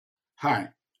Hi,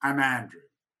 I'm Andrew,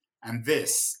 and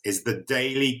this is the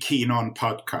Daily Keen On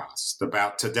podcast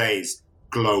about today's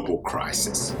global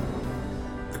crisis.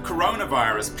 The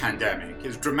coronavirus pandemic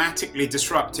is dramatically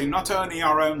disrupting not only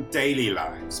our own daily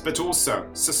lives, but also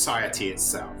society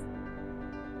itself.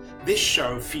 This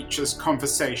show features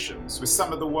conversations with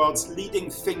some of the world's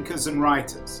leading thinkers and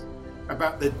writers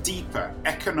about the deeper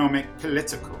economic,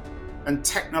 political, and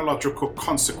technological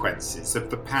consequences of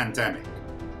the pandemic.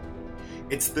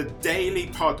 It's the daily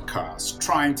podcast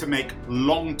trying to make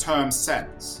long-term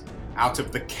sense out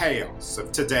of the chaos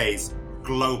of today's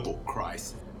global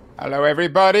crisis. Hello,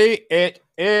 everybody. It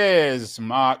is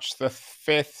March the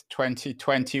 5th,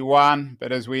 2021.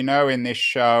 But as we know in this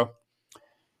show,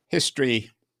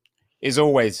 history is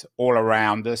always all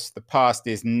around us. The past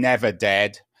is never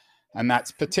dead. And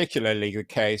that's particularly the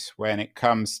case when it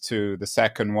comes to the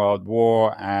Second World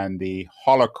War and the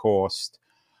Holocaust.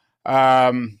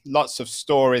 Lots of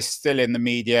stories still in the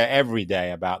media every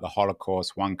day about the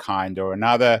Holocaust, one kind or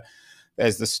another.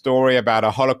 There's the story about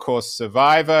a Holocaust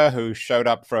survivor who showed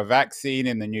up for a vaccine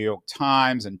in the New York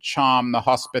Times and charmed the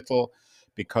hospital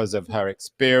because of her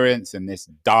experience in this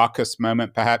darkest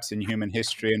moment, perhaps, in human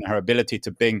history, and her ability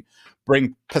to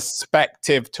bring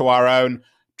perspective to our own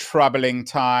troubling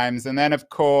times. And then, of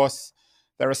course,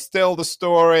 there are still the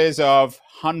stories of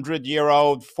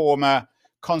 100-year-old former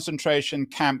concentration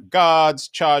camp guards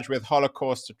charged with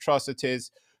Holocaust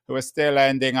atrocities who are still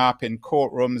ending up in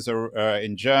courtrooms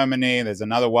in Germany. There's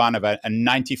another one of a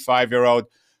 95-year-old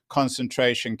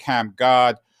concentration camp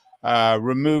guard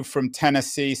removed from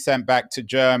Tennessee, sent back to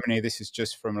Germany. This is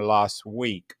just from last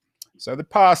week. So the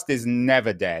past is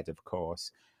never dead, of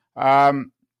course. And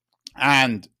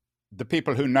the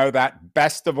people who know that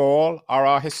best of all are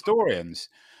our historians.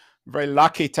 Very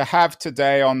lucky to have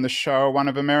today on the show one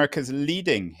of America's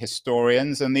leading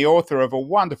historians and the author of a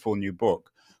wonderful new book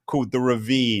called The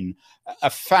Ravine, a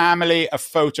family, a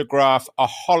photograph, a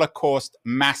Holocaust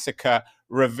massacre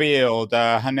revealed.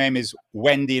 Her name is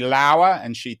Wendy Lauer,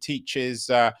 and she teaches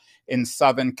in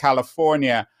Southern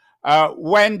California.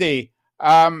 Wendy,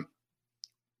 the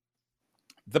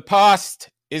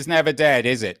past is never dead,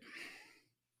 is it?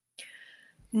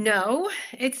 No,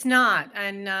 it's not.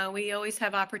 And we always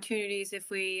have opportunities if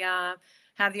we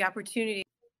have the opportunity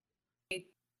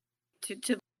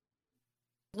to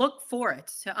look for it,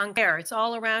 to uncover. It's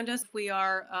all around us. We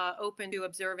are open to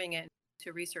observing it,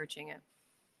 to researching it.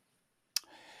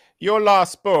 Your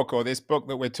last book, or this book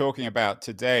that we're talking about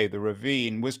today, The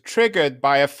Ravine, was triggered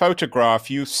by a photograph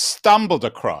you stumbled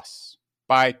across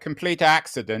by complete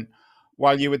accident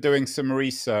while you were doing some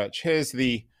research. Here's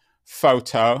the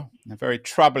photo, a very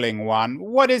troubling one.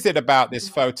 What is it about this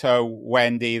photo,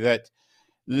 Wendy, that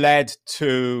led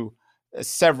to a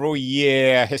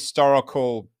several-year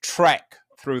historical trek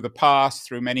through the past,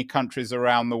 through many countries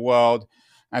around the world,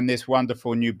 and this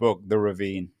wonderful new book, The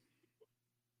Ravine?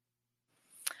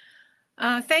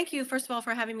 Thank you, first of all,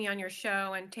 for having me on your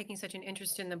show and taking such an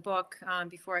interest in the book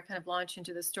before I kind of launch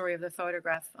into the story of the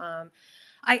photograph.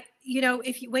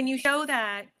 When you show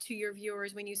that to your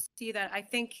viewers, when you see that, I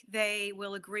think they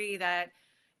will agree that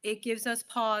it gives us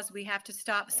pause. We have to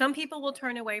stop. Some people will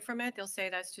turn away from it. They'll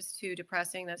say that's just too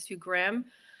depressing. That's too grim.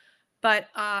 But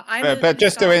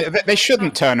they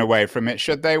shouldn't turn away from it,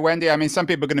 should they, Wendy? I mean, some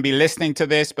people are going to be listening to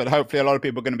this, but hopefully a lot of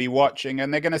people are going to be watching,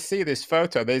 and they're going to see this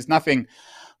photo. There's nothing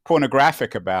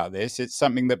pornographic about this. It's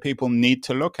something that people need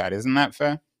to look at. Isn't that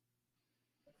fair?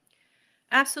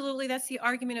 Absolutely. That's the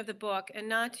argument of the book, and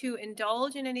not to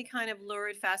indulge in any kind of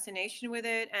lurid fascination with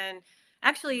it. And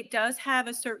actually, it does have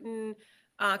a certain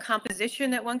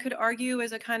composition that one could argue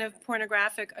is a kind of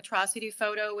pornographic atrocity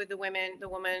photo with the woman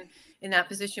in that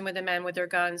position with the men with their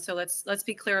guns. So let's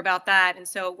be clear about that. And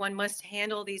so one must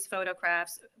handle these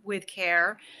photographs with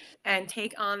care and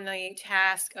take on the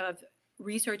task of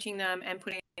researching them and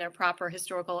putting in a proper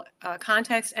historical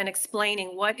context and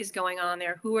explaining what is going on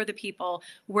there. Who are the people?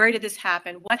 Where did this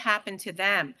happen? What happened to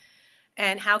them?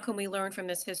 And how can we learn from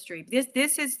this history?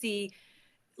 This is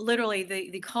literally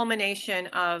the culmination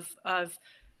of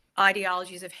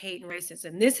ideologies of hate and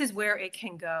racism. This is where it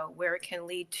can go, where it can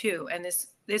lead to. And this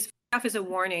graph is a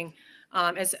warning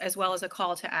as well as a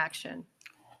call to action.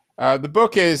 The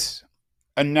book is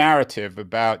a narrative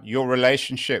about your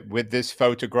relationship with this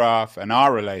photograph and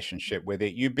our relationship with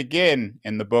it. You begin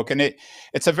in the book, and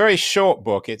it's a very short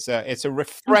book. It's a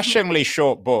refreshingly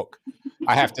short book,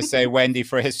 I have to say, Wendy,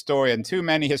 for a historian. Too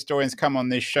many historians come on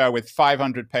this show with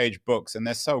 500-page books, and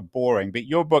they're so boring. But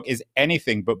your book is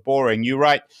anything but boring. You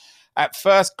write, at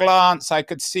first glance, I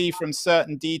could see from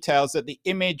certain details that the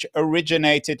image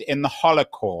originated in the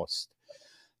Holocaust.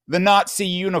 The Nazi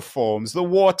uniforms, the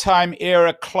wartime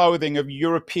era clothing of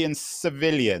European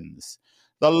civilians,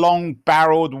 the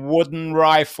long-barreled wooden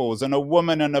rifles, and a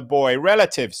woman and a boy,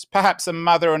 relatives, perhaps a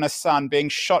mother and a son being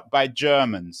shot by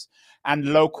Germans,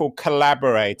 and local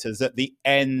collaborators at the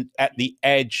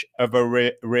edge of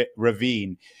a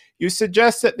ravine. You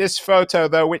suggest that this photo,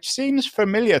 though, which seems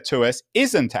familiar to us,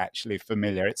 isn't actually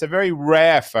familiar. It's a very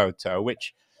rare photo,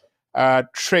 which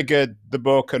triggered the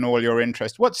book and all your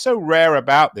interest. What's so rare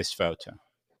about this photo?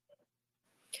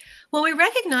 Well, we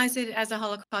recognize it as a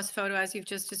Holocaust photo, as you've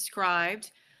just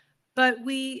described, but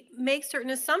we make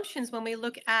certain assumptions when we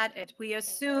look at it. We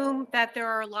assume that there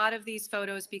are a lot of these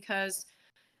photos because,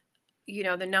 you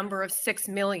know, the number of 6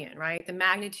 million, right? The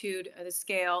magnitude of the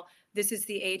scale. This is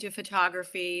the age of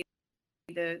photography.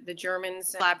 The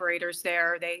Germans, collaborators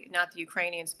there, not the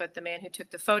Ukrainians, but the man who took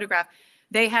the photograph,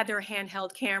 they had their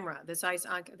handheld camera. This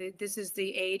is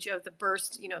the age of the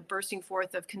bursting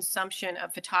forth of consumption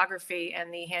of photography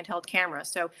and the handheld camera.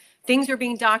 So things are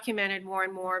being documented more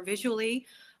and more visually,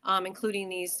 including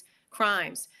these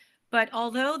crimes. But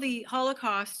although the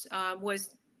Holocaust was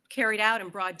carried out in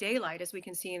broad daylight, as we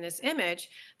can see in this image,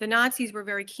 the Nazis were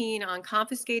very keen on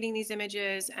confiscating these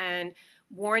images and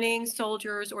warning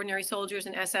soldiers, ordinary soldiers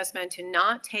and SS men to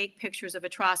not take pictures of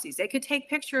atrocities. They could take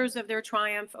pictures of their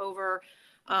triumph over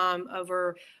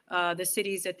the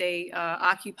cities that they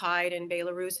occupied in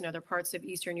Belarus and other parts of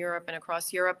Eastern Europe and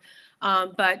across Europe.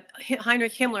 But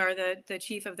Heinrich Himmler, the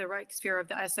chief of the Reichsführer of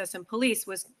the SS and police,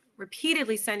 was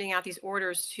repeatedly sending out these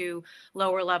orders to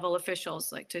lower level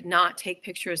officials, like to not take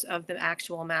pictures of the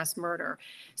actual mass murder.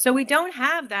 So we don't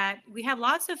have that. We have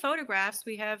lots of photographs.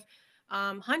 We have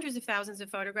hundreds of thousands of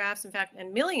photographs, in fact,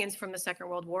 and millions from the Second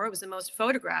World War. It was the most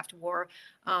photographed war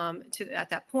to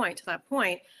that point.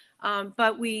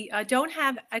 But we don't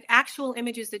have actual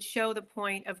images that show the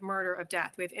point of murder, of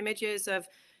death. We have images of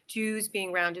Jews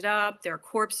being rounded up, their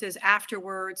corpses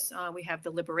afterwards. We have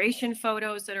the liberation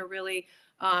photos that are really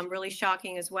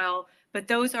shocking as well. But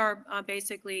those are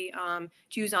basically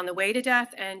Jews on the way to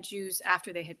death and Jews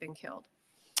after they had been killed.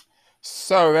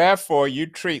 So therefore, you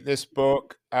treat this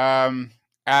book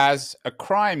as a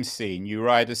crime scene. You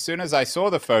write, as soon as I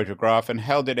saw the photograph and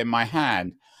held it in my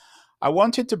hand, I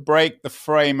wanted to break the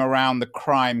frame around the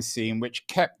crime scene, which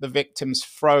kept the victims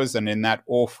frozen in that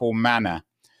awful manner.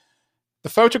 The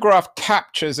photograph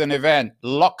captures an event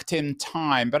locked in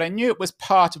time, but I knew it was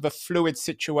part of a fluid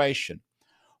situation.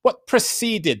 What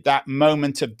preceded that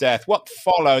moment of death? What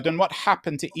followed, and what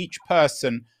happened to each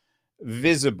person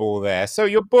visible there? So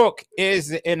your book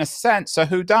is, in a sense, a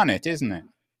whodunit, isn't it?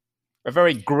 A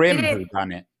very grim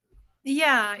whodunit.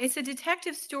 Yeah, it's a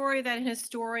detective story that an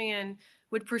historian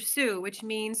would pursue, which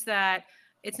means that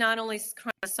it's not only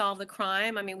trying to solve the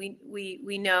crime. I mean,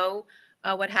 we know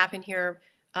what happened here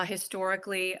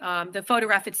historically. The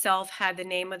photograph itself had the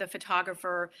name of the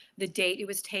photographer, the date it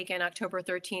was taken, October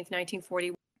 13th,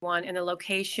 1941, and the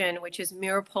location, which is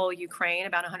Mariupol, Ukraine,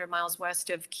 about 100 miles west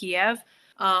of Kiev.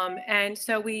 And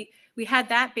so we had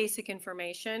that basic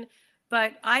information,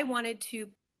 but I wanted to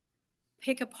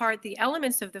pick apart the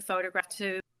elements of the photograph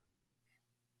to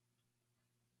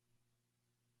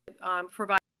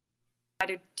provide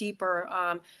a deeper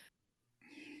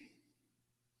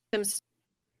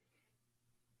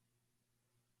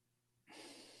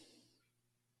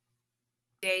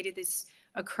day did this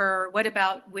occur? What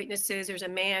about witnesses? There's a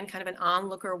man, kind of an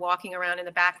onlooker, walking around in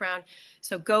the background.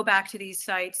 So go back to these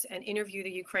sites and interview the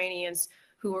Ukrainians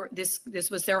who were, this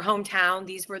was their hometown.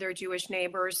 These were their Jewish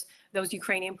neighbors. Those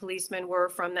Ukrainian policemen were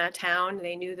from that town.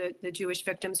 They knew the Jewish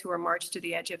victims who were marched to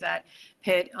the edge of that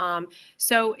pit.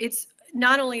 So it's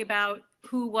not only about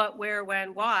who, what, where,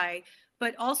 when, why,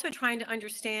 but also trying to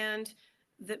understand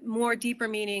the more deeper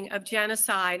meaning of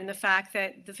genocide and the fact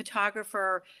that the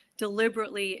photographer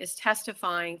deliberately is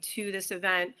testifying to this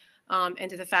event and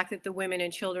to the fact that the women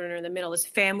and children are in the middle. His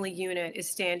family unit is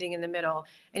standing in the middle.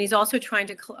 And he's also trying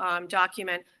to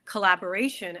document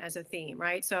collaboration as a theme,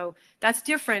 right? So that's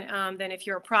different than if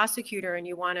you're a prosecutor and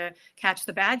you want to catch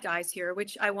the bad guys here,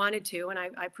 which I wanted to, and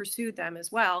I pursued them as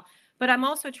well. But I'm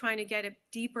also trying to get at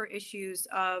deeper issues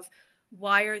of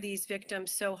why are these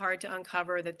victims so hard to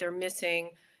uncover, that they're missing.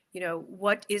 You know,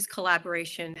 what is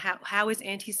collaboration? How is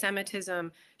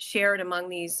anti-Semitism shared among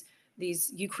these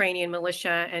Ukrainian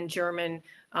militia and German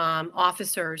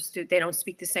officers? They don't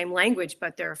speak the same language,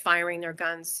 but they're firing their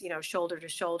guns, you know, shoulder to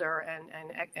shoulder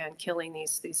and killing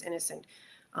these innocent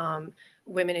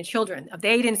women and children.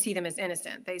 They didn't see them as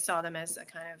innocent. They saw them as a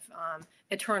kind of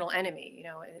eternal enemy, you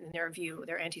know, in their view,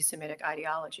 their anti-Semitic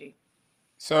ideology.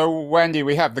 So, Wendy,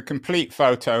 we have the complete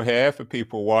photo here for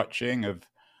people watching of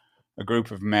a group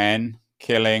of men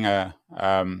killing a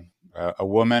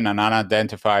woman, an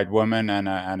unidentified woman,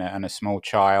 and a small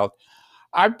child.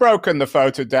 I've broken the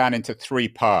photo down into three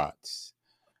parts.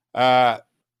 The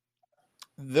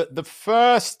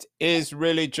first is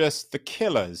really just the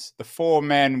killers, the four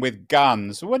men with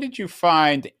guns. What did you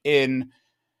find in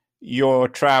your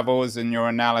travels and your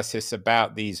analysis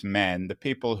about these men, the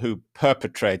people who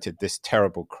perpetrated this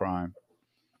terrible crime?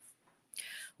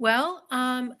 Well,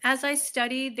 as I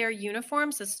studied their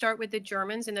uniforms, let's start with the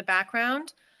Germans in the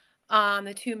background.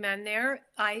 The two men there,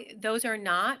 those are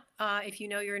not, if you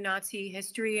know your Nazi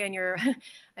history and your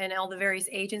and all the various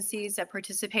agencies that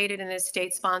participated in this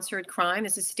state-sponsored crime.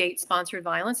 This is state-sponsored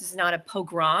violence. This is not a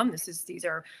pogrom. These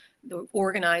are the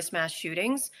organized mass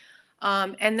shootings.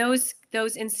 And those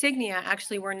insignia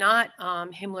actually were not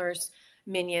Himmler's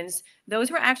minions. Those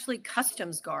were actually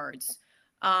customs guards.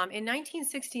 In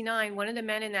 1969, one of the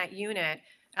men in that unit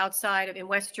in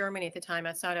West Germany at the time,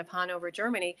 outside of Hanover,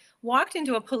 Germany, walked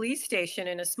into a police station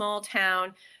in a small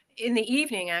town in the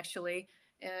evening, actually,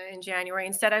 in January,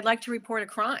 and said, "I'd like to report a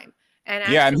crime." And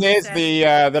here's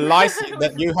the license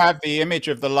that you have the image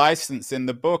of the license in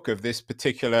the book of this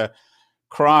particular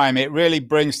crime. It really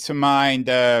brings to mind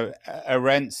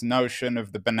Arendt's notion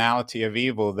of the banality of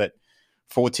evil, that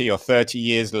 40 or 30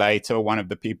 years later, one of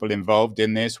the people involved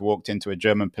in this walked into a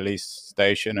German police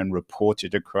station and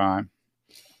reported a crime.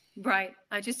 Right,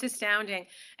 just astounding.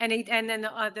 And then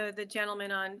the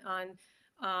gentleman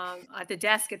at the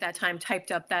desk at that time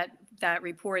typed up that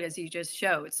report as you just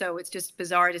showed. So it's just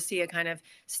bizarre to see a kind of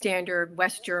standard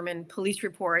West German police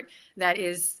report that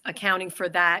is accounting for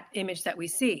that image that we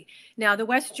see. Now, the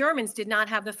West Germans did not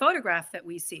have the photograph that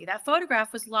we see. That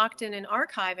photograph was locked in an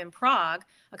archive in Prague,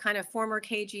 a kind of former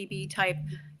KGB type,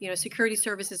 security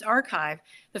services archive.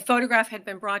 The photograph had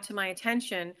been brought to my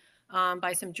attention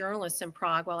by some journalists in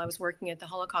Prague while I was working at the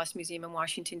Holocaust Museum in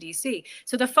Washington, D.C.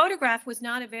 So the photograph was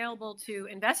not available to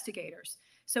investigators.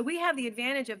 So we have the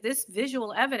advantage of this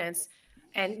visual evidence,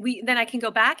 and then I can go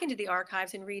back into the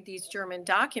archives and read these German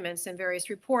documents and various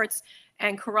reports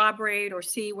and corroborate or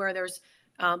see where there's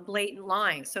blatant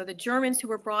lying. So the Germans who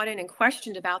were brought in and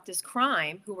questioned about this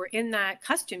crime, who were in that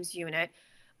customs unit,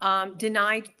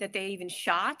 denied that they even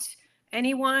shot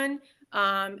anyone.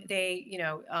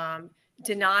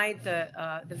 Denied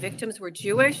the victims were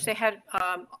Jewish. They had,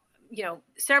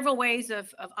 several ways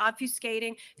of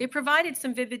obfuscating. They provided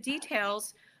some vivid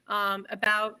details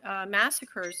about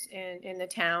massacres in the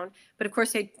town, but of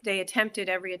course they attempted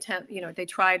every attempt. They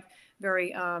tried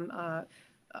very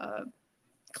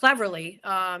cleverly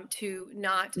to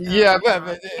not.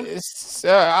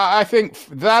 I think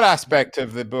that aspect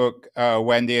of the book,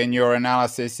 Wendy, and your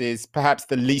analysis is perhaps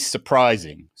the least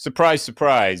surprising. Surprise,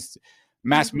 surprise.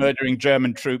 Mass murdering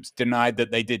German troops denied that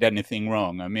they did anything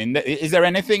wrong. I mean, is there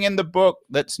anything in the book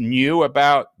that's new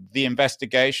about the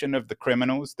investigation of the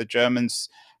criminals, the Germans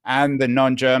and the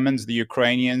non-Germans, the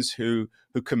Ukrainians who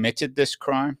committed this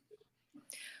crime?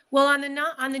 Well,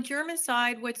 on the German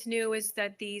side, what's new is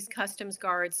that these customs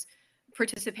guards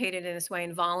participated in this way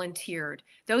and volunteered.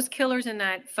 Those killers in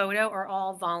that photo are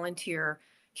all volunteer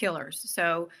killers.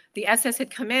 So the SS had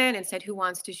come in and said, "Who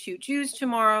wants to shoot Jews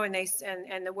tomorrow?" And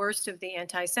the worst of the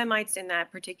anti-Semites in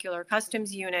that particular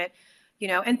customs unit,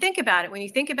 and think about it. When you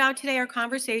think about today, our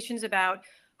conversations about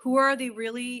who are the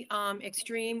really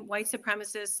extreme white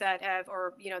supremacists that have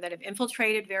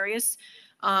infiltrated various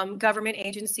government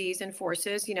agencies and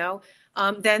forces,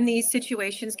 then these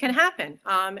situations can happen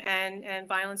and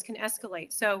violence can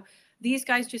escalate. So these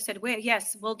guys just said, "Wait,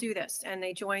 yes, we'll do this," and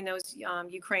they joined those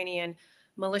Ukrainian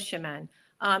militiamen.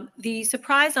 The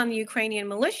surprise on the Ukrainian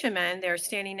militiamen, they're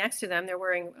standing next to them. They're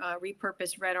wearing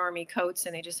repurposed Red Army coats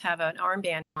and they just have an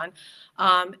armband on.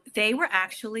 They were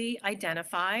actually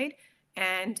identified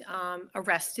and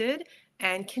arrested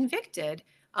and convicted.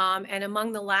 And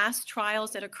among the last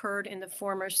trials that occurred in the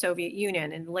former Soviet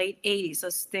Union in the late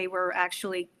 80s, they were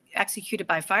actually executed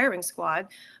by firing squad,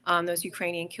 those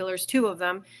Ukrainian killers, two of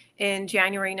them, in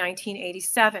January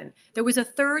 1987. There was a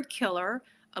third killer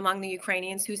among the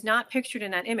Ukrainians who's not pictured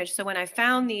in that image. So when I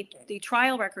found the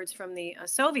trial records from the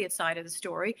Soviet side of the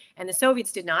story, and the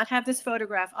Soviets did not have this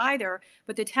photograph either,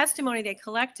 but the testimony they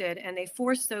collected, and they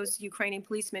forced those Ukrainian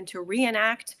policemen to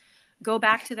go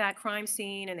back to that crime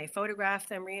scene, and they photographed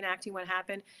them reenacting what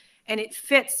happened. And it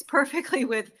fits perfectly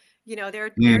with,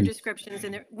 their descriptions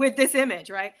and with this image,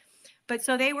 right? But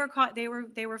so they were caught, they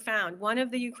were found. One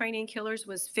of the Ukrainian killers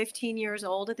was 15 years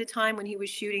old at the time when he was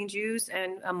shooting Jews,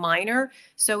 and a minor.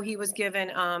 So he was given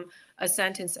a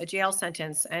jail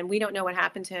sentence, and we don't know what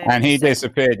happened to him. And he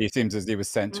disappeared. It seems as he was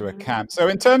sent to a camp. So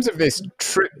in terms of this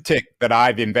triptych that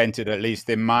I've invented, at least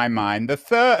in my mind,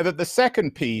 the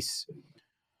second piece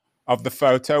of the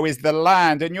photo is the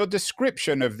land, and your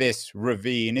description of this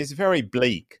ravine is very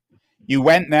bleak. You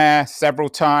went there several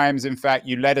times. In fact,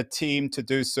 you led a team to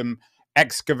do some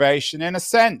excavation. In a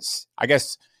sense, I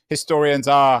guess historians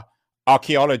are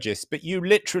archaeologists, but you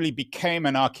literally became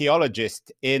an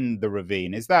archaeologist in the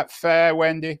ravine. Is that fair,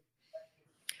 Wendy?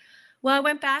 Well, I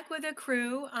went back with a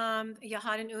crew,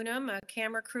 Yahad and Unum, a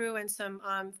camera crew, and some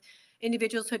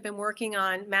individuals who had been working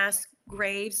on mass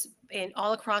graves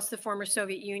all across the former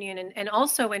Soviet Union and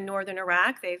also in northern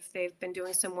Iraq. They've been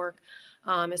doing some work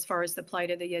as far as the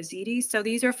plight of the Yazidis. So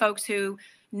these are folks who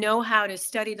know how to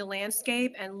study the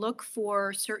landscape and look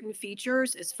for certain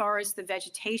features as far as the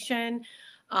vegetation,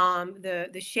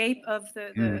 the shape of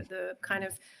the kind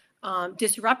of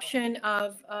disruption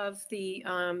of the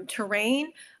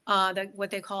terrain, what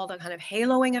they call the kind of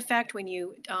haloing effect when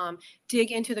you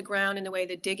dig into the ground in the way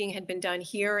that digging had been done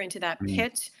here into that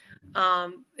pit.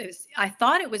 I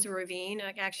thought it was a ravine.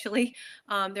 Actually,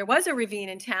 there was a ravine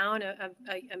in town, a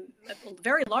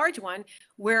very large one,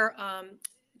 where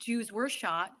Jews were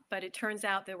shot, but it turns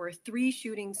out there were 3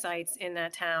 shooting sites in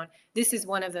that town. This is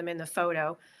one of them in the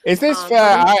photo. Is this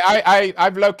fair?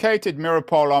 I've located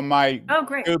Mariupol on my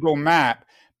Google map,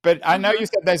 but I know you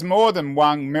said there's more than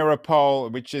one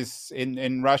Mariupol, which is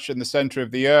in Russia, in the center of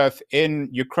the earth, in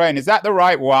Ukraine. Is that the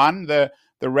right one, the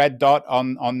red dot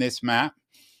on this map?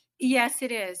 Yes,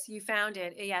 it is. You found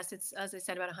it. Yes, it's, as I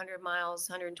said, about 100 miles,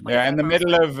 120. Yeah, in the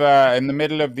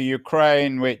middle of the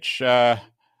Ukraine, which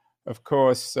of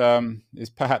course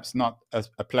is perhaps not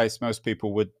a place most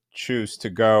people would choose to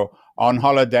go on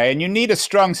holiday. And you need a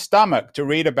strong stomach to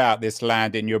read about this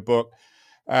land in your book,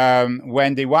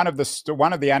 Wendy. One of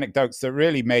the anecdotes that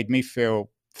really made me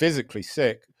feel physically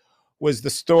sick was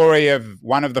the story of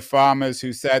one of the farmers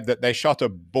who said that they shot a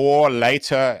boar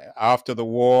later after the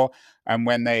war, and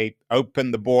when they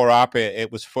opened the boar up,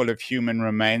 it was full of human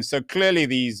remains. So clearly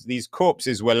these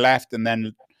corpses were left and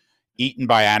then eaten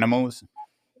by animals.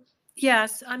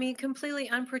 Yes, I mean, completely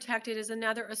unprotected is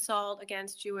another assault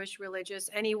against Jewish religious,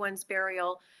 anyone's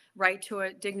burial, right to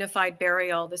a dignified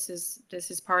burial. This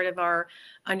is part of our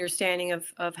understanding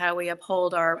of how we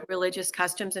uphold our religious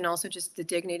customs and also just the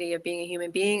dignity of being a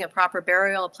human being, a proper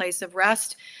burial, a place of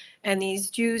rest. And these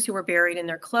Jews who were buried in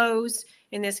their clothes,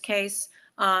 in this case,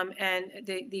 and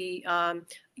the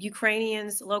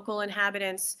Ukrainians, local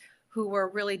inhabitants, who were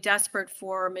really desperate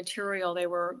for material. They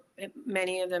were,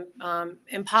 many of them,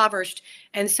 impoverished.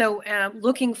 And so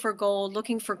looking for gold,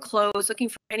 looking for clothes, looking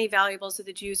for any valuables that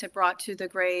the Jews had brought to the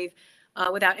grave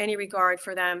without any regard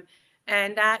for them.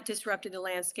 And that disrupted the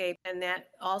landscape. And that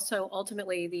also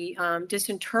ultimately the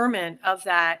disinterment of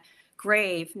that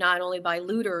grave, not only by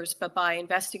looters, but by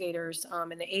investigators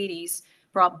in the 80s,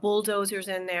 brought bulldozers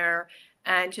in there.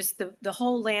 And just the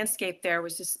whole landscape there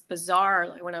was just bizarre.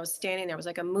 Like when I was standing there, it was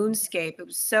like a moonscape. It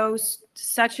was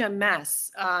such a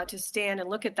mess to stand and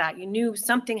look at that. You knew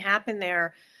something happened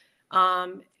there.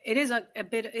 It is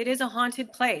a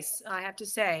haunted place, I have to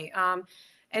say.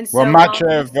 And so, well, much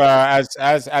of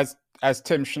as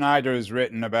Tim Schneider has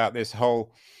written about this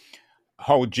whole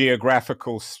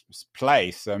geographical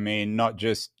place. I mean, not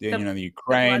just the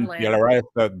Ukraine, Belarus,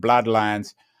 the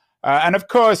bloodlands, and of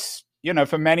course,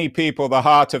 for many people, the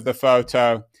heart of the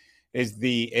photo is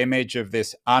the image of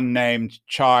this unnamed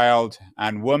child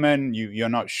and woman. You're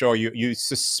not sure. You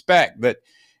suspect that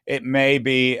it may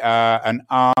be an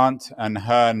aunt and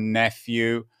her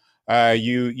nephew.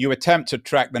 You attempt to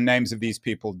track the names of these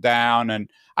people down, and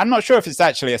I'm not sure if it's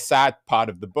actually a sad part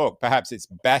of the book. Perhaps it's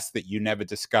best that you never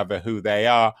discover who they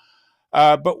are.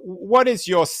 But what is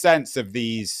your sense of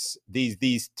these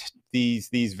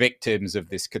victims of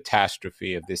this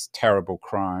catastrophe, of this terrible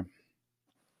crime?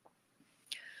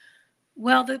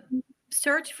 Well, the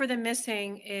search for the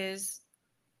missing is,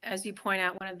 as you point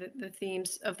out, one of the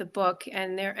themes of the book.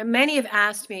 And many have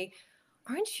asked me,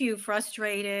 aren't you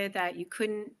frustrated that you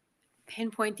couldn't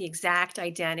pinpoint the exact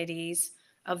identities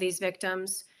of these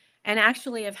victims? And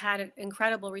actually, I've had an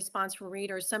incredible response from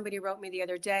readers. Somebody wrote me the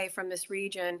other day from this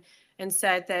region and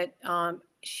said that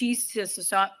she's a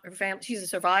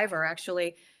survivor,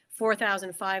 actually.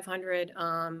 4,500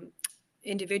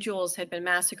 individuals had been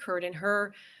massacred in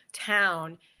her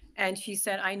town. And she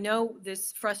said, I know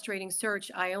this frustrating search.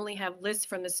 I only have lists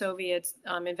from the Soviet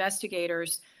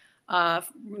investigators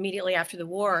immediately after the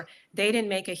war. They didn't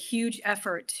make a huge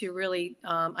effort to really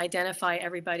identify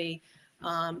everybody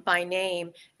by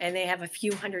name, and they have a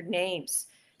few hundred names.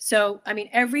 So, I mean,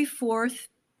 every fourth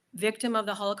victim of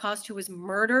the Holocaust who was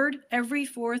murdered,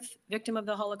 was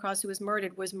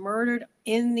murdered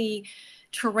in the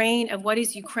terrain of what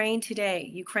is Ukraine today,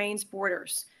 Ukraine's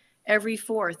borders. every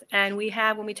fourth. And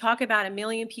when we talk about 1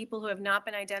 million people who have not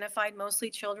been identified, mostly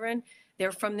children,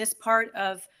 they're from this part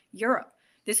of Europe.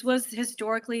 This was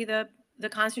historically the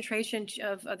concentration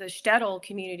of the shtetl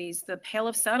communities, the Pale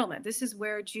of Settlement. This is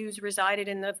where Jews resided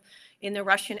in the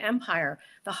Russian Empire,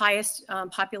 the highest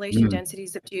population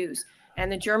densities of Jews.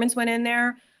 And the Germans went in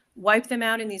there, wiped them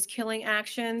out in these killing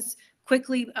actions,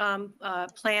 quickly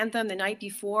planned them the night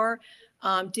before,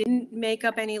 didn't make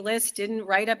up any lists, didn't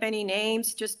write up any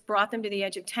names, just brought them to the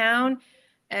edge of town.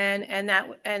 And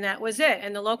that was it.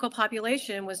 And the local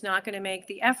population was not going to make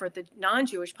the effort, the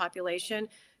non-Jewish population,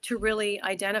 to really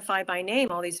identify by name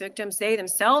all these victims. They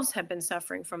themselves have been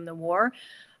suffering from the war.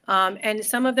 And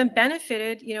some of them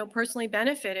benefited, personally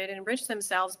benefited, enriched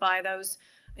themselves by those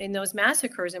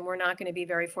massacres, and were not going to be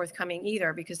very forthcoming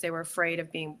either, because they were afraid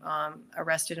of being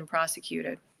arrested and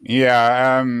prosecuted.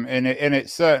 Yeah, and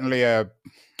it's certainly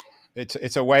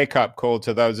it's a wake-up call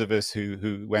to those of us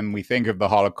who when we think of the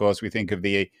Holocaust, we think of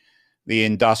the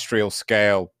industrial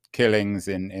scale killings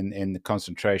in the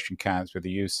concentration camps with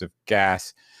the use of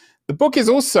gas. The book is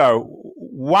also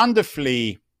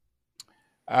wonderfully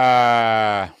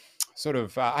I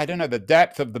don't know, the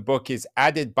depth of the book is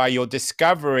added by your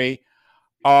discovery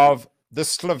of the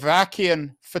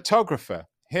Slovakian photographer.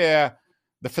 Here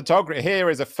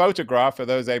is a photograph, for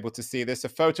those able to see this, a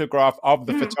photograph of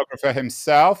the photographer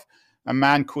himself, a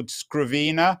man called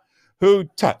Scrivina, who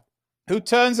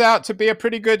turns out to be a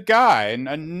pretty good guy,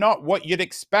 and not what you'd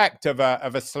expect of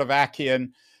a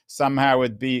Slovakian somehow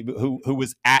would be, who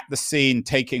was at the scene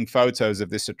taking photos of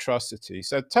this atrocity.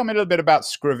 So tell me a little bit about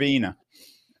Scrivina.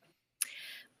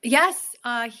 Yes,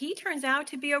 he turns out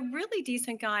to be a really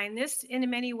decent guy, and this, in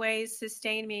many ways,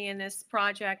 sustained me in this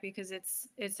project, because it's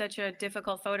such a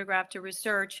difficult photograph to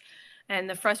research, and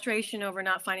the frustration over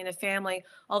not finding the family.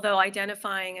 Although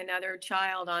identifying another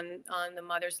child on the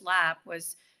mother's lap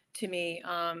was, to me,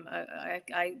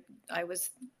 I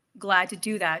was glad to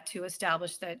do that, to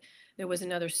establish that there was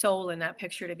another soul in that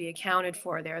picture to be accounted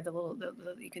for. There,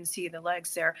 you can see the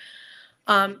legs there.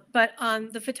 But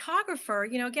on the photographer,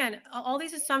 again, all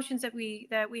these assumptions that we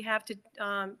have to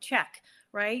check,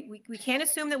 right? We can't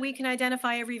assume that we can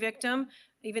identify every victim,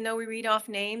 even though we read off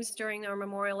names during our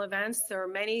memorial events. There are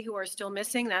many who are still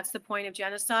missing. That's the point of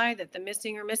genocide, that the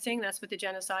missing are missing. That's what the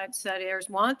genociders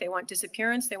want. They want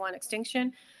disappearance. They want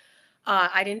extinction.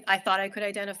 I thought I could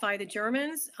identify the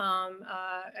Germans.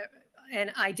 And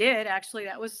I did, actually.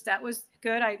 That was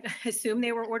good. I assumed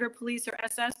they were order police or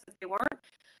SS, but they weren't.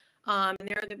 And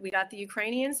there we got the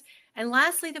Ukrainians. And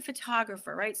lastly, the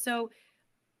photographer, right? So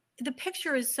the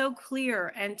picture is so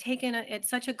clear and taken at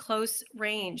such a close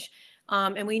range.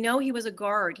 And we know he was a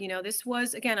guard. This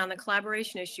was, again, on the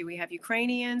collaboration issue. We have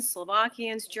Ukrainians,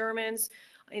 Slovakians, Germans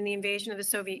in the invasion of the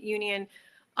Soviet Union.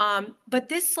 But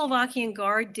this Slovakian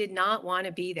guard did not want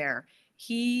to be there.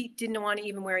 He didn't want to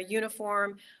even wear a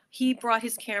uniform. He brought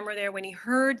his camera there when he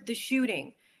heard the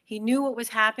shooting. He knew what was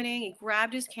happening. He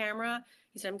grabbed his camera.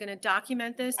 He said, "I'm going to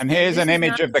document this." And here's an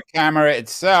image of the camera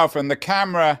itself, and the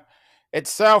camera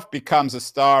itself becomes a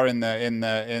star in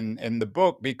the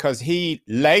book, because he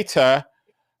later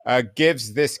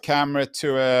gives this camera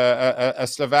to a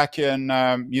Slovakian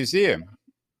museum.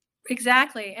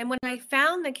 Exactly. And when I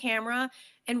found the camera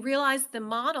and realized the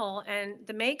model and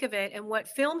the make of it and what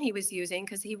film he was using,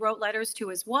 because he wrote letters to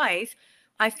his wife,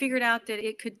 I figured out that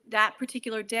that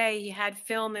particular day he had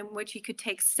film in which he could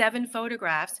take 7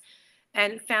 photographs,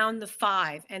 and found the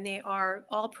 5, and they are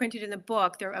all printed in the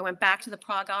book. I went back to the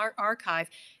Prague archive,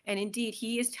 and indeed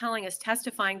he is telling us,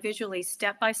 testifying visually,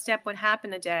 step by step, what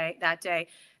happened that day.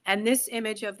 And this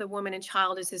image of the woman and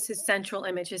child is his central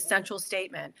image, his central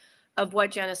statement of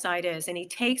what genocide is. And he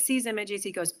takes these images,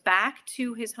 he goes back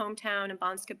to his hometown in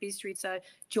Banska Bystrica,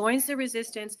 joins the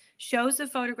resistance, shows the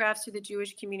photographs to the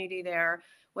Jewish community there,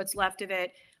 what's left of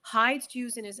it, hides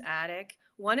Jews in his attic.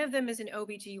 One of them is an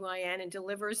OBGYN and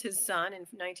delivers his son in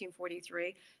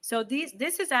 1943. So this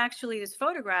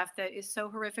photograph that is so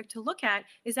horrific to look at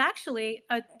is actually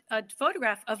a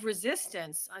photograph of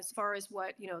resistance, as far as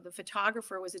what the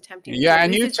photographer was attempting to do. Yeah,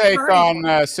 and you take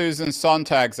on Susan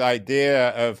Sontag's idea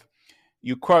of,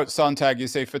 you quote Sontag, you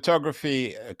say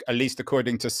photography, at least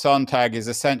according to Sontag, is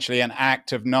essentially an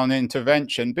act of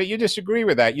non-intervention, but you disagree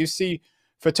with that. You see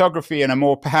photography in a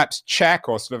more perhaps Czech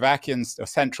or Slovakian or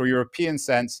Central European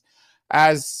sense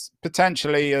as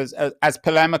potentially as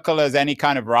polemical as any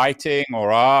kind of writing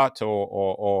or art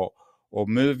or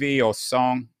movie or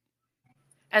song.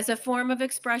 As a form of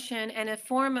expression and a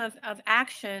form of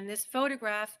action, this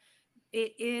photograph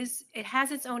it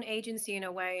has its own agency in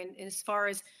a way, and as far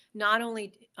as not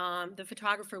only the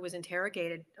photographer was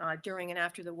interrogated during and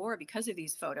after the war because of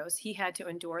these photos, he had to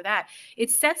endure that. It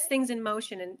sets things in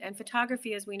motion, and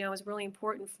photography, as we know, is really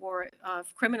important for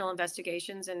criminal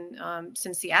investigations, and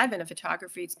since the advent of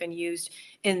photography, it's been used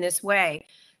in this way.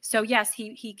 So yes,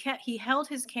 he held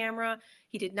his camera.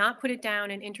 He did not put it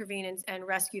down and intervene and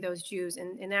rescue those Jews.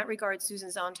 And in that regard,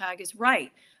 Susan Sontag is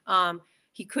right.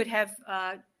 He could have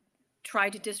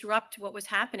tried to disrupt what was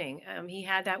happening. He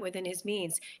had that within his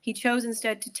means. He chose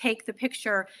instead to take the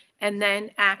picture and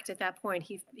then act at that point.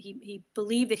 He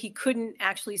believed that he couldn't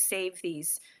actually save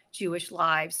these Jewish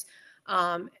lives,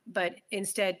 but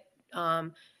instead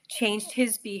changed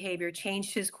his behavior,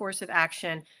 changed his course of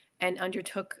action, and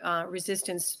undertook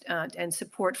resistance and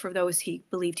support for those he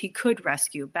believed he could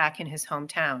rescue back in his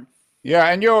hometown. Yeah,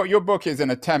 and your book is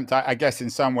an attempt, I guess, in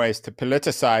some ways to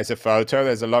politicize a photo.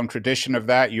 There's a long tradition of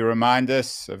that. You remind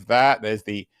us of that. There's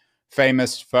the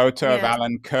famous photo of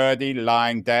Alan Kurdi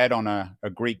lying dead on a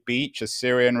Greek beach, a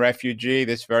Syrian refugee.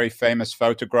 This very famous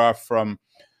photograph from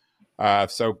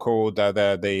so-called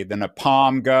the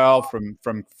Napalm girl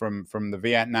from the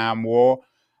Vietnam War.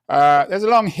 There's a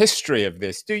long history of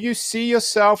this. Do you see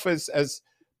yourself as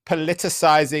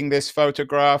politicizing this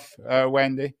photograph,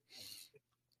 Wendy?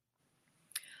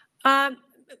 I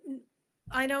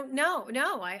don't know.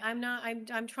 No, I'm not.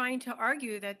 I'm trying to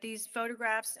argue that these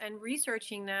photographs and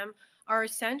researching them are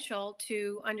essential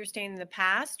to understanding the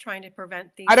past, trying to prevent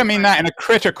these. I don't mean that in a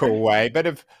critical way, but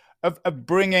of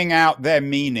bringing out their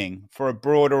meaning for a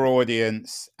broader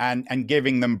audience and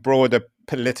giving them broader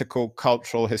political,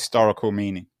 cultural, historical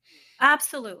meaning.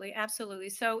 Absolutely, absolutely.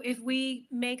 So if we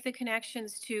make the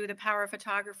connections to the power of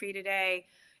photography today,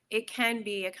 it can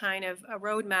be a kind of a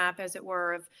roadmap, as it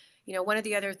were, of, you know, one of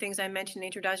the other things I mentioned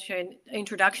in the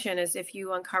introduction is if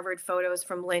you uncovered photos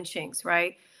from lynchings,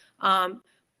 right?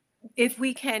 If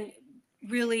we can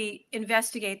really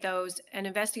investigate those and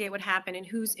investigate what happened and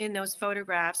who's in those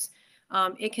photographs,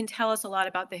 it can tell us a lot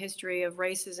about the history of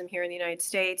racism here in the United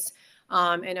States,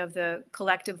 and of the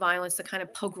collective violence, the kind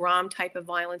of pogrom type of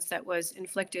violence that was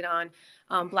inflicted on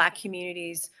Black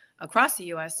communities across the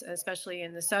U.S., especially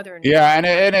in the southern. Yeah, and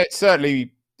it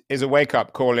certainly is a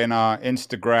wake-up call in our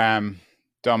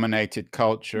Instagram-dominated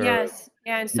culture. Yes,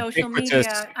 yeah, and social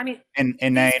media. I mean,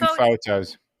 inane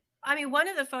photos. I mean, one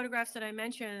of the photographs that I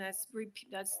mentioned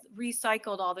that's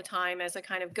recycled all the time as a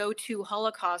kind of go-to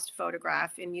Holocaust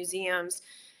photograph in museums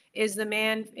is the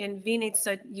man in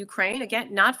Vinnytsia, Ukraine,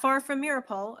 again, not far from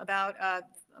Mariupol, about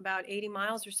 80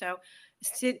 miles or so,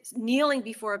 kneeling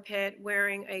before a pit,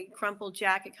 wearing a crumpled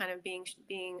jacket, kind of being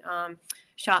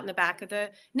shot in the back of the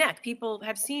neck. People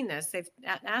have seen this. They've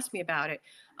asked me about it.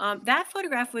 That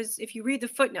photograph was, if you read the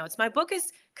footnotes, my book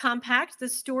is compact. The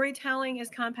storytelling is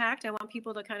compact. I want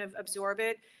people to kind of absorb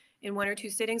it in one or two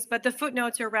sittings, but the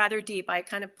footnotes are rather deep. I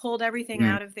kind of pulled everything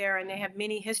out of there, and they have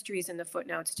many histories in the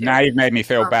footnotes too. Now you've made me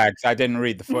feel bad because I didn't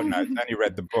read the footnotes. I only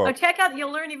read the book. Oh, check out,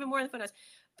 you'll learn even more in the footnotes.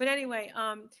 But anyway,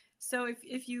 so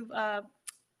if you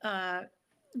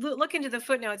look into the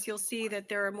footnotes, you'll see that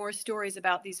there are more stories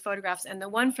about these photographs. And the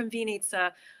one from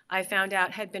Vinnytsia, I found out,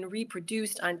 had been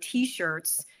reproduced on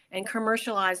T-shirts and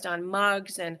commercialized on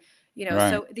mugs. And, you know,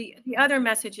 right. So the other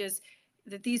message is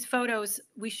that these photos,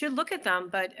 we should look at them,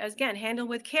 but again, handle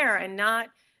with care and not,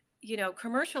 you know,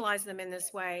 commercialize them in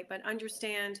this way, but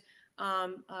understand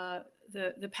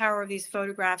the power of these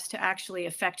photographs to actually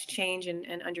affect change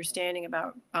and understanding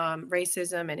about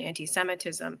racism and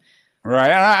anti-Semitism. Right.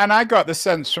 And I got the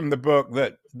sense from the book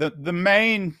that the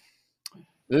main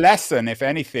lesson, if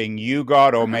anything, you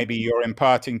got, or maybe you're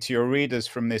imparting to your readers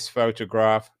from this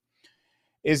photograph,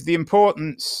 is the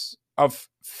importance of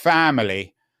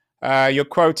family. You're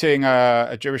quoting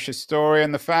a Jewish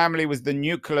historian. The family was the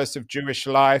nucleus of Jewish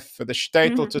life. For the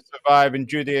shtetl to survive and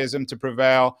Judaism to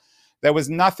prevail, there was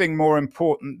nothing more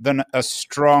important than a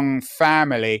strong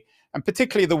family, and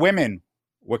particularly the women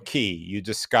were key, you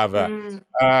discover.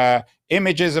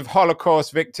 Images of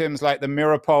Holocaust victims, like the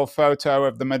Mariupol photo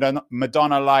of the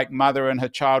Madonna-like mother and her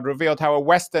child, revealed how a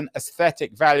Western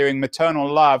aesthetic valuing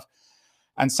maternal love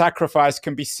and sacrifice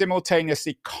can be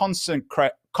simultaneously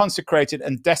consecrated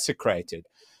and desecrated.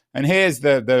 And here's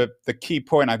the key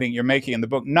point I think you're making in the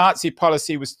book. Nazi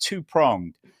policy was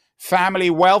two-pronged: family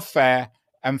welfare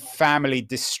and family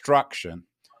destruction.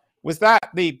 Was that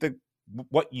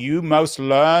what you most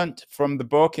learned from the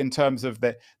book in terms of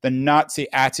the Nazi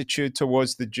attitude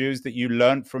towards the Jews that you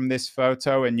learned from this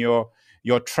photo and your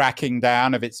tracking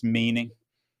down of its meaning?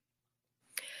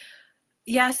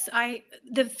 Yes,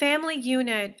 the family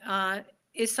unit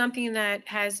is something that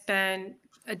has been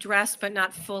addressed but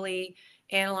not fully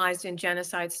analyzed in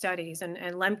genocide studies. And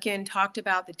Lemkin talked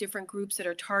about the different groups that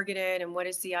are targeted and what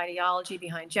is the ideology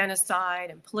behind genocide,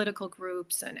 and political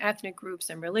groups and ethnic groups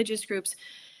and religious groups.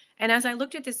 And as I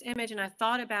looked at this image and I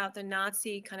thought about the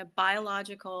Nazi kind of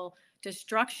biological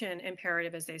destruction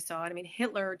imperative as they saw it, I mean,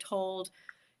 Hitler told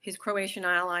his Croatian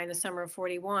ally in the summer of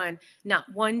 41, not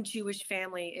one Jewish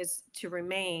family is to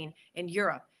remain in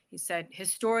Europe. He said,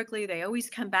 historically, they always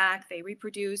come back, they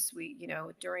reproduce.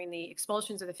 During the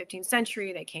expulsions of the 15th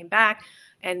century, they came back,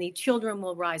 and the children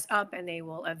will rise up and they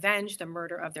will avenge the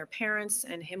murder of their parents.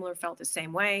 And Himmler felt the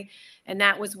same way. And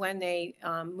that was when they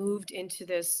moved into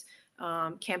this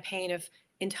campaign of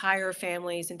entire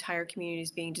families, entire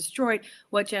communities being destroyed,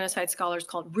 what genocide scholars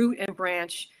called root and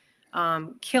branch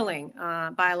killing,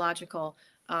 biological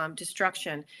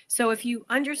destruction. So if you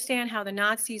understand how the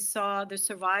Nazis saw the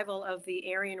survival of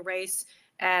the Aryan race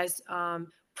as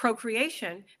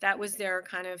procreation, that was their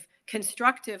kind of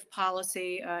constructive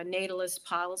policy, natalist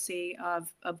policy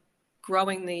of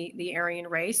growing the Aryan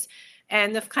race.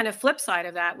 And the kind of flip side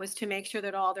of that was to make sure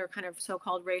that all their kind of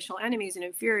so-called racial enemies and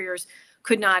inferiors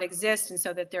could not exist. And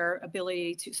so that their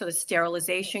ability to, so the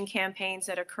sterilization campaigns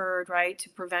that occurred, right, to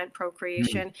prevent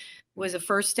procreation was a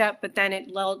first step, but then it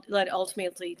led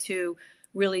ultimately to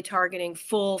really targeting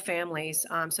full families,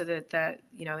 so that,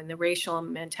 in the racial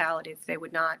mentality, they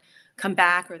would not come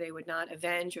back, or they would not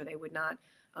avenge, or they would not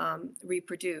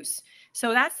reproduce.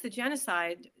 So that's the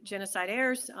genocide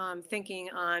heirs thinking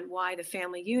on why the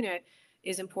family unit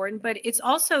is important, but it's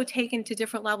also taken to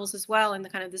different levels as well in the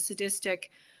kind of the sadistic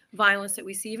violence that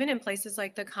we see even in places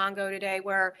like the Congo today,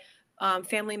 where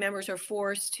family members are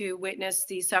forced to witness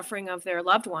the suffering of their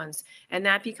loved ones. And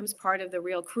that becomes part of the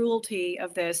real cruelty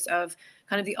of this, of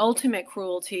kind of the ultimate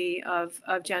cruelty of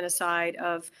genocide,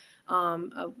 of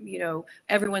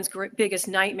everyone's biggest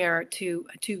nightmare to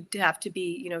have to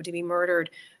be, to be murdered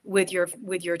with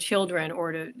your children,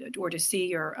 or to see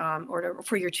your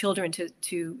for your children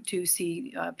to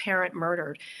see a parent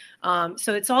murdered.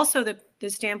 So it's also the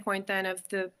standpoint then of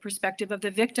the perspective of the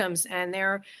victims and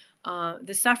their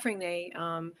the suffering they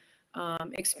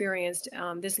experienced,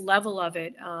 this level of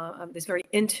it, of this very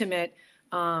intimate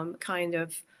kind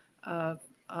of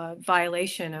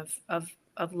violation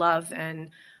of love, and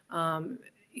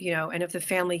and of the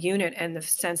family unit, and the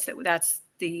sense that that's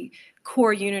the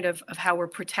core unit of how we're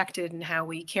protected and how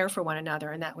we care for one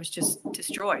another, and that was just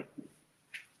destroyed.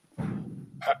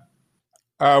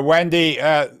 Wendy,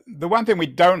 the one thing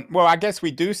I guess we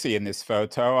do see in this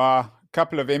photo are a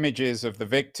couple of images of the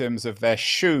victims of their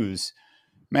shoes.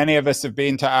 Many of us have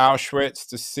been to Auschwitz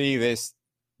to see this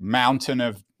mountain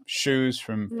of shoes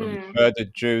from the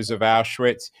murdered Jews of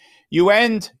Auschwitz. You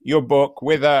end your book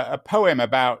with a poem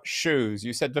about shoes.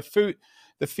 You said, the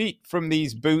feet from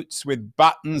these boots with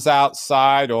buttons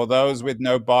outside, or those with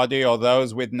no body, or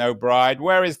those with no bride,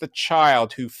 where is the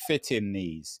child who fit in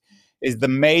these? Is the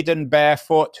maiden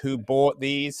barefoot who bought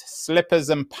these? Slippers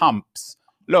and pumps.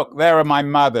 Look, there are my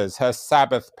mother's, her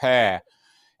Sabbath pair,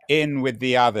 in with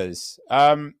the others.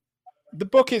 The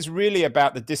book is really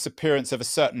about the disappearance of a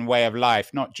certain way of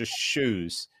life, not just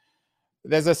shoes.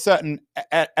 There's a certain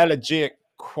elegiac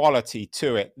quality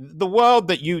to it. The world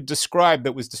that you described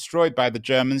that was destroyed by the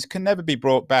Germans can never be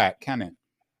brought back, can it?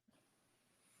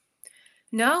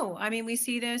 No, I mean, we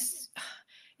see this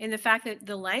in the fact that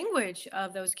the language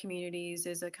of those communities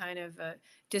is a kind of a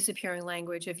disappearing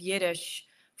language of Yiddish.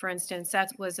 For instance,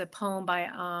 that was a poem by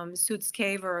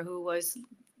Sutzkever, who was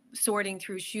sorting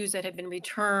through shoes that had been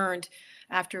returned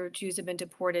after Jews had been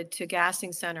deported to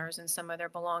gassing centers, and some of their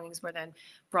belongings were then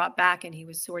brought back, and he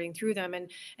was sorting through them.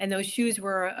 And those shoes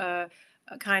were a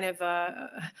kind of a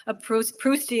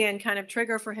Proustian kind of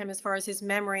trigger for him, as far as his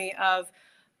memory of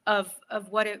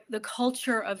the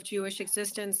culture of Jewish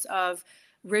existence, of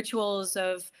rituals,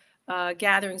 of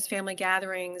gatherings, family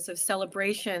gatherings, of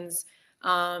celebrations.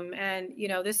 And,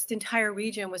 this entire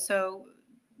region was so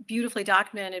beautifully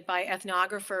documented by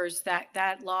ethnographers,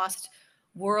 that lost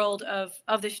world of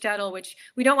the shtetl, which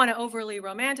we don't want to overly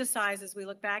romanticize as we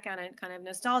look back on it kind of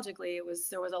nostalgically.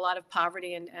 There was a lot of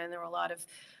poverty, and there were a lot of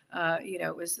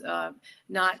it was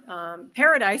not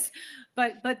paradise,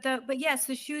 but yes,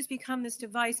 the shoes become this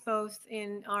device both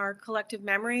in our collective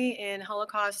memory, in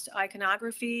Holocaust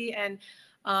iconography, and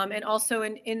also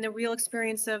in the real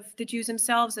experience of the Jews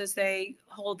themselves as they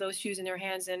hold those shoes in their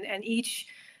hands, and each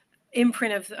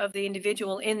imprint of the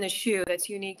individual in the shoe that's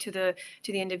unique to the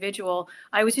individual.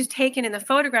 I was just taken in the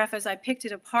photograph as I picked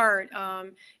it apart,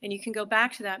 and you can go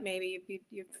back to that. Maybe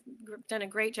you've done a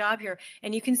great job here,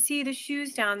 and you can see the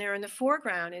shoes down there in the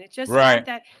foreground, and it just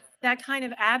had that kind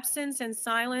of absence and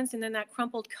silence, and then that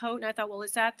crumpled coat. And I thought, well,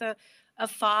 is that a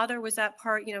father? Was that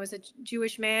part, as a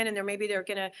Jewish man, and maybe they're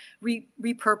going to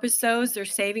repurpose those. They're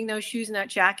saving those shoes and that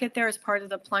jacket there as part of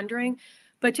the plundering.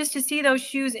 But just to see those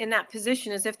shoes in that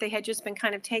position as if they had just been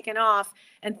kind of taken off,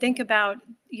 and think about,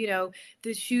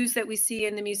 the shoes that we see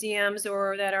in the museums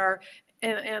or that are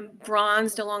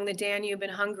bronzed along the Danube in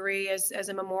Hungary as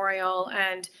a memorial,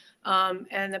 and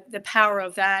the power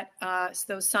of that,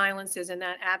 those silences and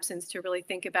that absence to really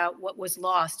think about what was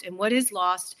lost and what is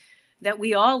lost that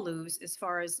we all lose as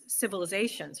far as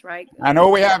civilizations, right? And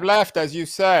all we have left, as you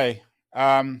say,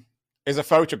 is a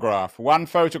photograph. One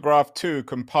photograph, too,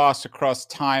 can pass across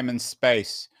time and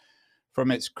space, from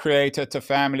its creator to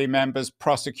family members,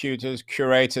 prosecutors,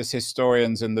 curators,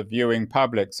 historians, and the viewing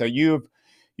public. So you've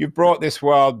brought this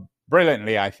world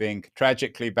brilliantly, I think,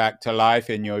 tragically back to life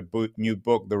in your new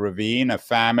book, The Ravine, a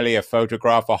family, a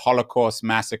photograph, a Holocaust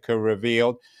massacre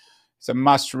revealed. It's a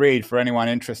must read for anyone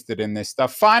interested in this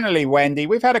stuff. Finally, Wendy,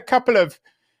 we've had a couple of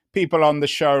people on the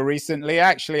show recently,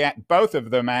 actually both of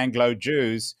them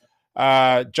Anglo-Jews.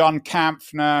 John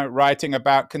Kampfner, writing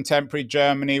about contemporary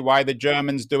Germany, why the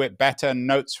Germans do it better,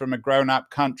 notes from a grown-up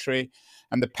country,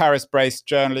 and the Paris-based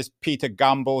journalist Peter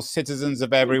Gumbel, citizens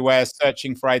of everywhere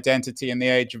searching for identity in the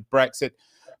age of Brexit.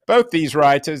 Both these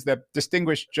writers, they're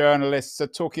distinguished journalists, are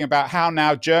talking about how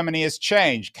now Germany has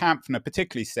changed. Kampfner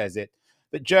particularly says it,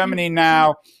 that Germany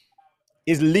now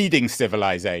is leading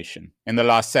civilization in the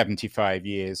last 75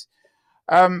 years.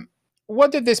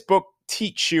 What did this book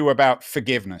teach you about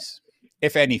forgiveness,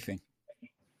 if anything?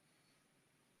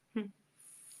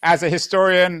 As a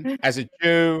historian, as a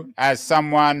Jew, as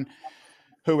someone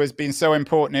who has been so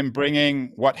important in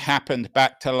bringing what happened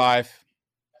back to life?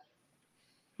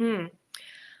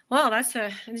 Well, that's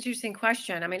an interesting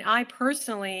question. I mean, I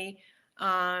personally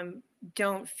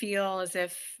don't feel as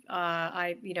if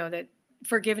that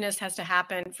forgiveness has to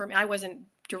happen for me. I wasn't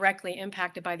directly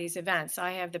impacted by these events.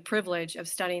 I have the privilege of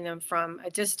studying them from a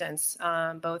distance,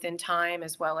 both in time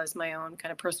as well as my own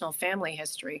kind of personal family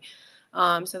history.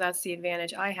 So that's the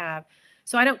advantage I have.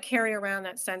 So I don't carry around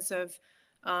that sense of,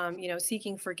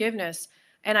 seeking forgiveness.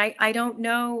 And I don't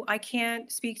know, I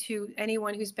can't speak to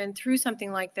anyone who's been through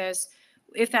something like this.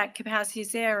 If that capacity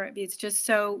is there, it's just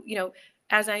so,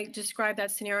 as I described that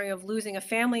scenario of losing a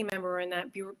family member in that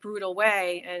brutal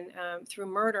way, and through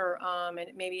murder, and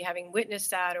maybe having witnessed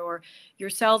that, or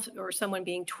yourself or someone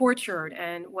being tortured,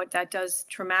 and what that does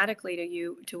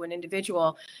traumatically to an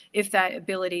individual, if that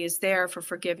ability is there for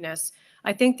forgiveness.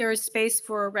 I think there is space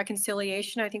for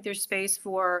reconciliation. I think there's space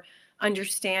for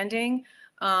understanding.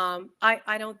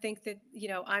 I don't think that,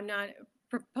 I'm not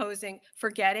proposing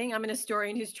forgetting. I'm an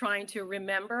historian who's trying to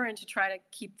remember and to try to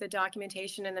keep the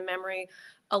documentation and the memory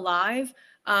alive.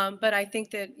 But I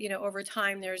think that, over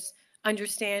time there's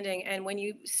understanding. And when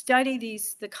you study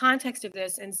the context of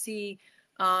this and see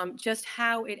just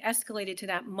how it escalated to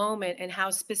that moment and how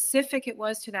specific it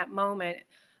was to that moment,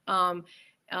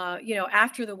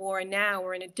 after the war, and now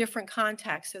we're in a different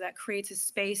context. So that creates a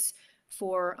space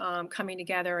for coming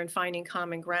together and finding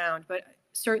common ground. But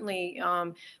certainly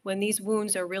when these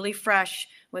wounds are really fresh,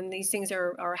 when these things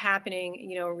are happening,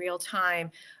 in real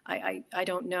time, I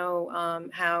don't know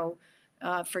how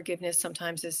forgiveness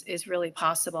sometimes is really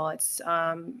possible. It's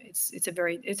a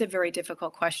very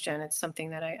difficult question. It's something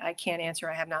that I can't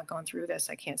answer. I have not gone through this.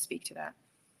 I can't speak to that.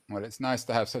 Well, it's nice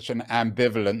to have such an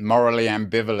morally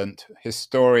ambivalent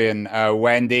historian,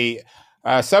 Wendy.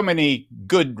 So many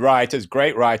good writers,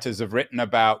 great writers, have written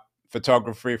about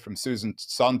photography, from Susan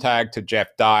Sontag to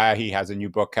Jeff Dyer. He has a new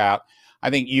book out. I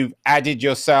think you've added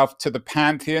yourself to the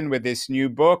pantheon with this new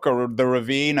book, or The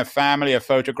Ravine, a family, a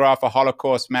photograph, a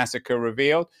Holocaust massacre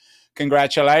revealed.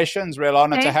 Congratulations. Real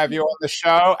honor to have you on the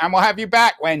show. And we'll have you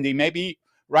back, Wendy, maybe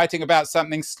writing about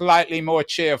something slightly more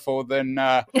cheerful than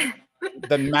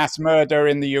mass murder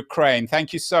in the Ukraine.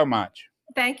 Thank you so much.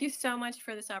 Thank you so much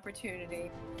for this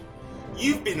opportunity.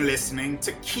 You've been listening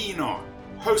to Keen On,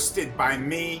 hosted by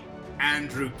me,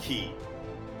 Andrew Keen.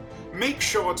 Make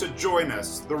sure to join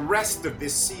us the rest of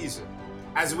this season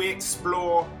as we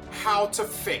explore how to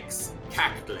fix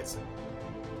capitalism.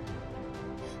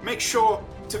 Make sure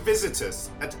to visit us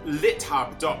at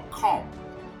lithub.com,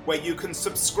 where you can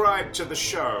subscribe to the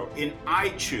show in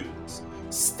iTunes,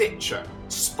 Stitcher,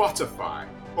 Spotify,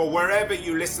 or wherever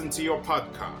you listen to your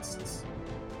podcasts.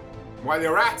 While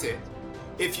you're at it,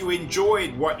 if you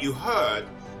enjoyed what you heard,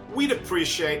 we'd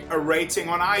appreciate a rating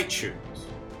on iTunes.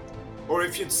 Or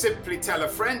if you'd simply tell a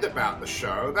friend about the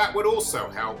show, that would also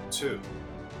help too.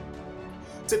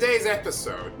 Today's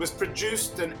episode was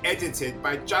produced and edited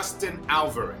by Justin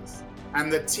Alvarez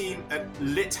and the team at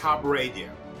LitHub Radio.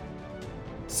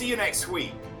 See you next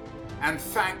week, and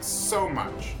thanks so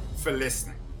much for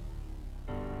listening.